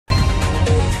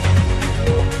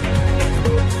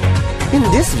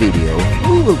this video,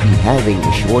 we will be having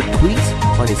a short quiz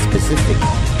on a specific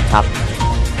topic.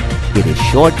 It is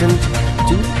shortened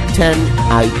to 10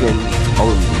 items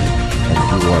only,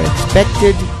 and you are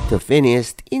expected to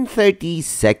finish in 30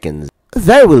 seconds.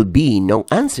 There will be no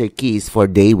answer keys, for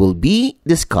they will be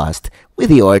discussed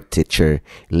with your teacher.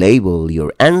 Label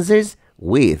your answers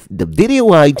with the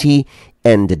video ID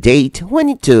and the date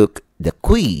when you took the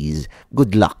quiz.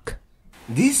 Good luck!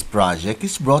 This project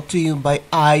is brought to you by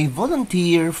I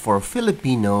Volunteer for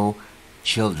Filipino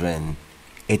Children.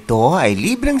 Ito ay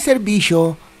libreng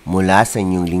serbisyo mula sa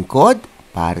inyong lingkod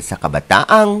para sa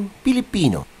kabataang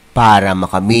Pilipino. Para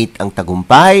makamit ang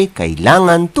tagumpay,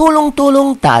 kailangan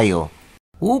tulong-tulong tayo.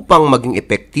 Upang maging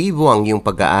epektibo ang iyong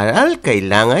pag-aaral,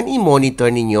 kailangan i-monitor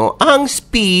ninyo ang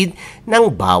speed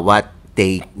ng bawat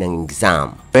take ng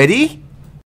exam. Ready?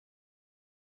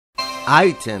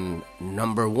 Item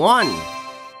number 1.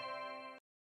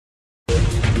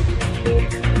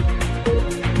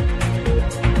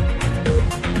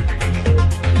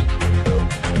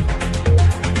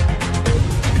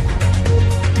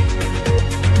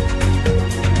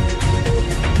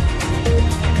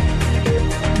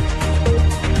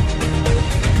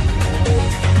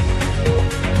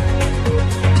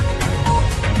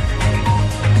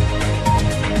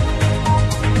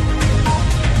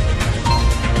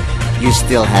 You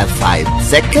still have 5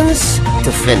 seconds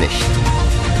to finish.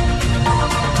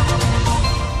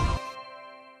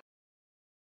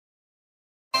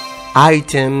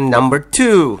 Item number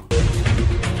 2.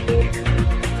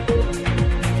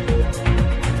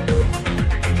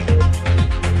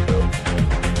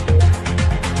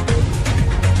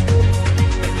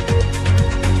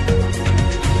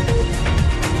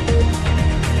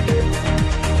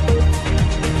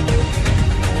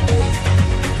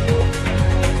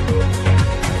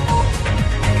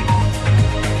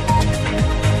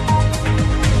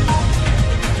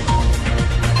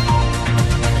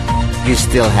 You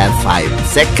still have 5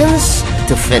 seconds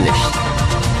to finish.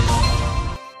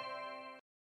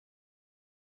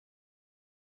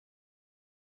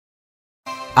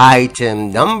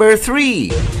 Item number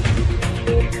 3.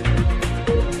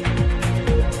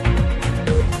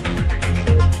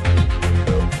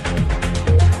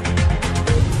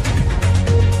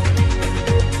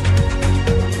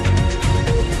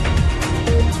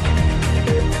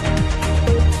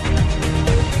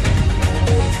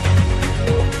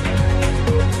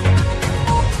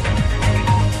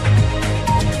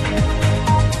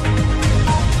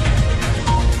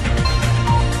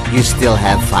 You still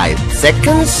have 5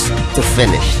 seconds to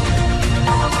finish.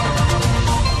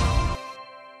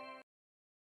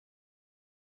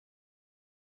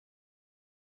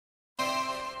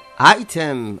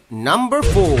 Item number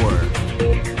 4.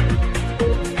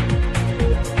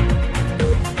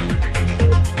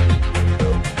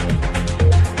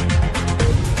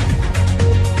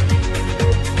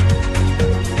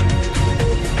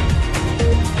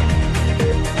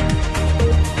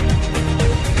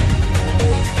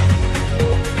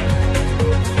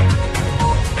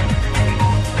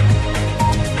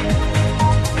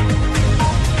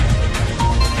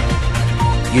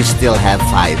 You still have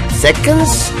 5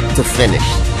 seconds to finish.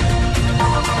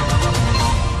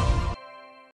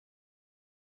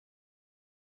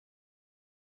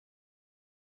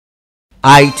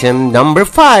 Item number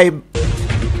 5.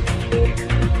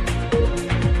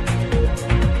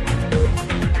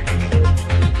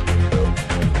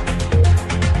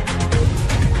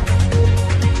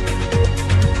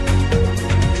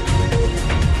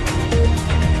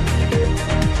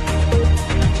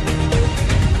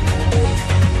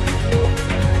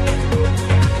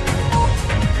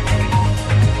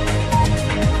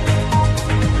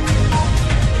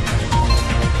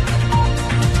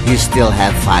 You still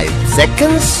have 5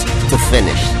 seconds to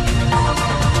finish.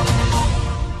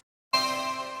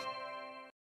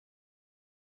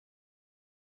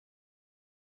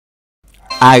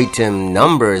 Item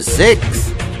number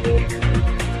 6.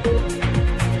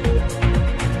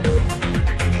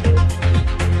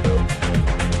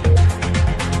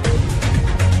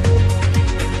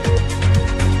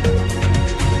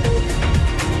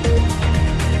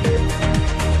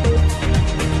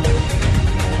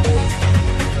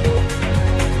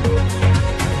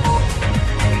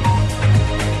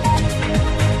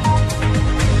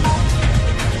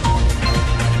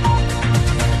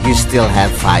 You still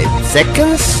have 5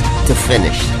 seconds to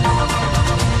finish.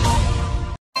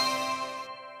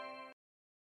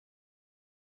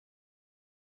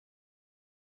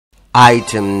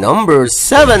 Item number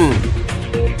 7.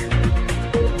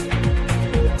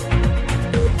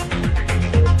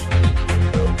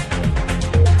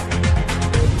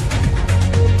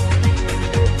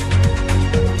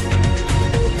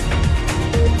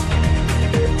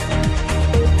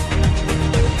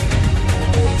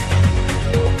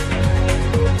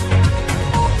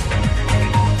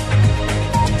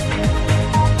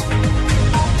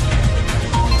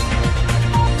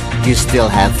 You still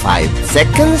have 5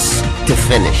 seconds to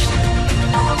finish.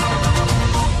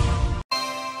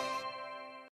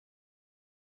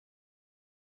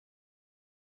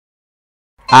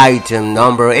 Item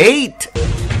number 8.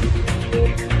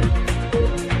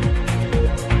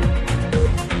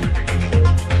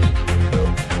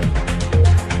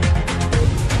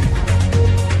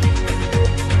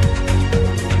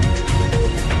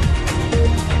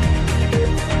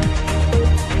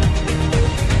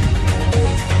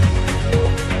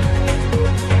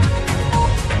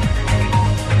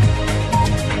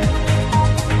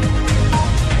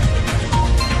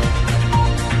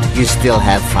 You still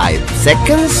have 5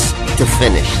 seconds to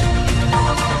finish.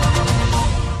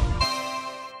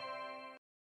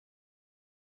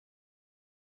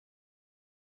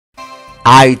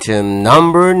 Item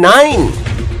number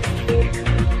 9.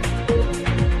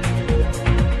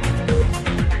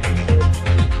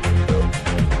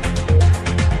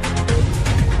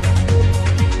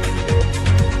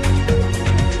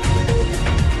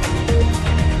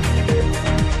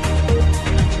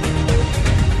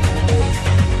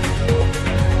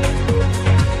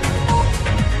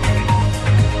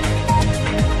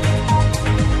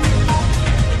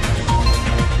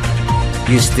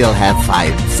 You still have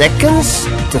 5 seconds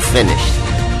to finish.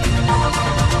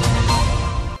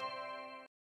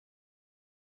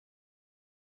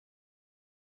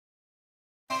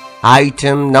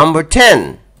 Item number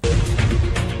 10.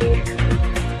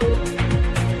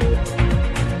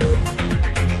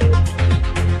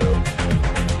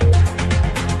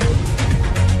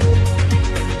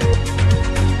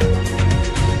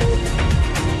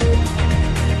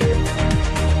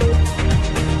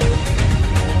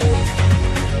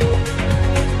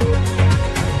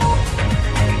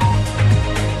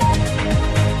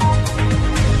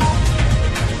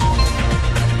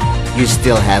 You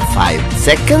still have 5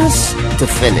 seconds to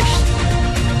finish.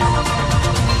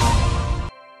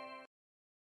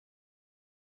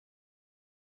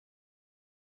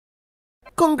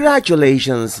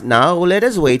 Congratulations! Now let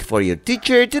us wait for your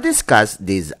teacher to discuss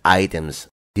these items.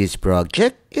 This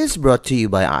project is brought to you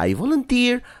by I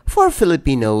Volunteer for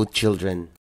Filipino Children.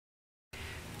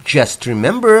 Just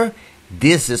remember,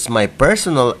 this is my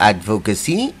personal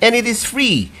advocacy and it is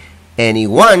free.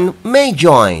 Anyone may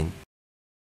join.